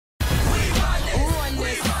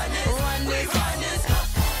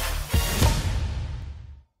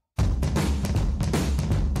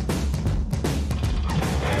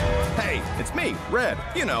Red,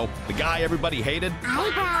 you know, the guy everybody hated.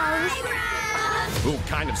 Eyebrows. Who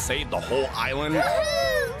kind of saved the whole island.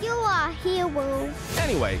 You are a hero.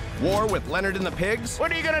 Anyway, war with Leonard and the pigs.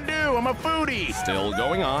 What are you gonna do? I'm a foodie. Still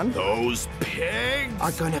going on. Those pigs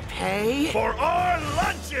Are gonna pay? for our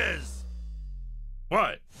lunches.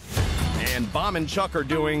 What? And Bomb and Chuck are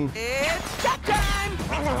doing... It's check time!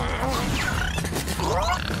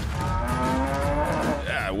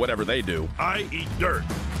 whatever they do. I eat dirt.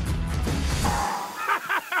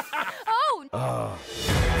 Oh!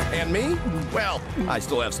 And me? Well, I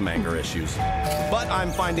still have some anger issues. But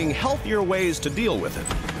I'm finding healthier ways to deal with it.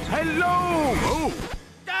 Hello! Oh.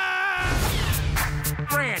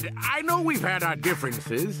 Fred, I know we've had our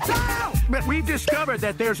differences, but we've discovered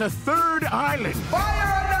that there's a third island.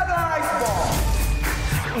 Fire another ice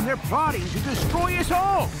ball! And they're plotting to destroy us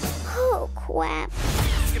all. Oh, crap.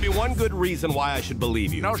 Give me one good reason why I should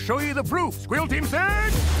believe you. And I'll show you the proof. Squeal Team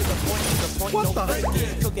said! What the heck?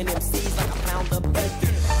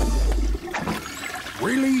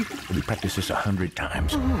 Really? We practiced this 100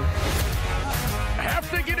 times. I have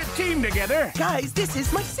to get a team together. Guys, this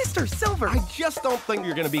is my sister, Silver. I just don't think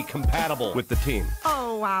you're going to be compatible with the team.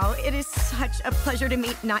 Oh, wow. It is such a pleasure to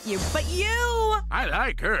meet not you, but you! I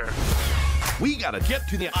like her. We gotta get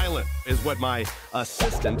to the island, is what my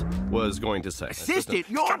assistant was going to say. Assistant?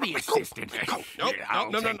 You're the assistant. Nope, no.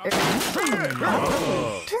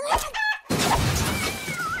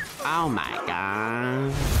 Oh my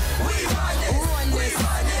God.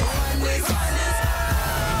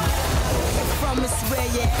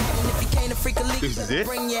 This is it?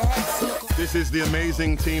 This is the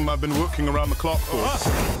amazing team I've been working around the clock for.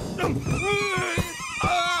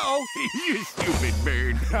 Oh, you stupid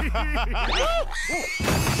bird.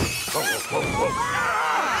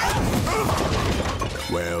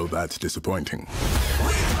 Well, that's disappointing.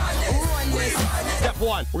 Step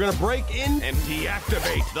one, we're gonna break in and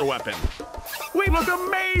deactivate the weapon. We look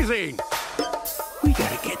amazing. We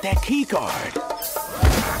gotta get that key card.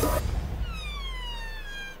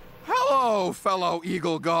 Hello, fellow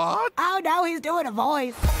Eagle God. Oh no, he's doing a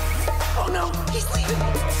voice. Oh no, he's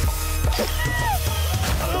leaving.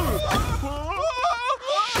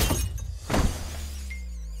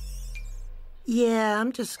 Yeah,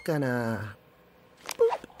 I'm just gonna...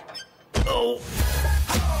 Oh.